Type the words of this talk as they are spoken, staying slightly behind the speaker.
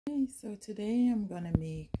Okay, so today I'm gonna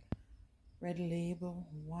make Red Label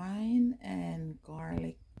wine and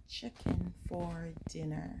garlic chicken for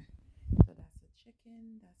dinner. So that's the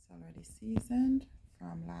chicken that's already seasoned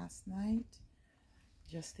from last night.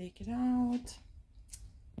 Just take it out.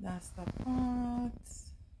 That's the pot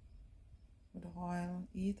with the oil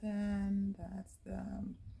eaten. That's the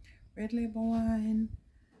Red Label wine,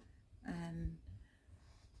 and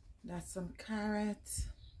that's some carrots,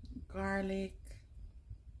 garlic,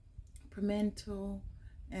 pimento,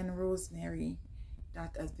 and rosemary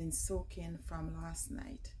that has been soaking from last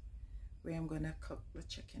night, where I'm gonna cook the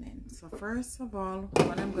chicken in. So first of all,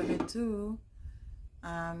 what I'm gonna do,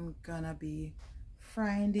 I'm gonna be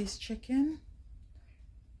frying this chicken,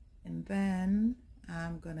 and then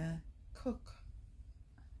I'm gonna cook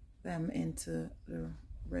them into the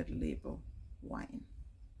Red Label wine.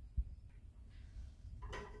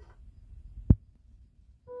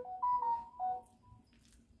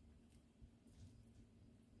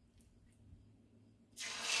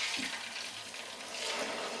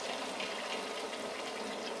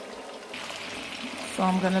 So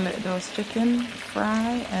I'm gonna let those chicken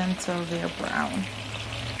fry until they're brown.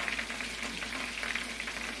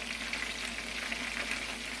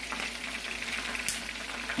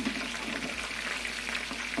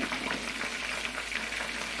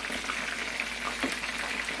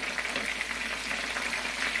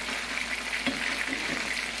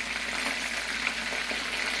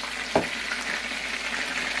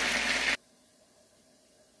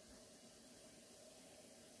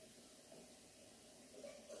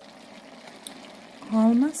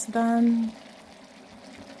 Almost done.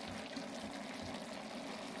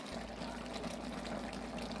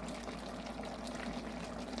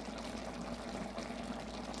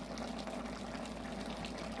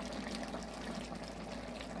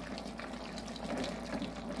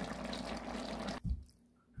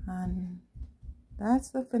 And that's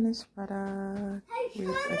the finished product with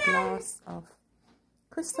a glass of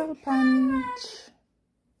Crystal Punch.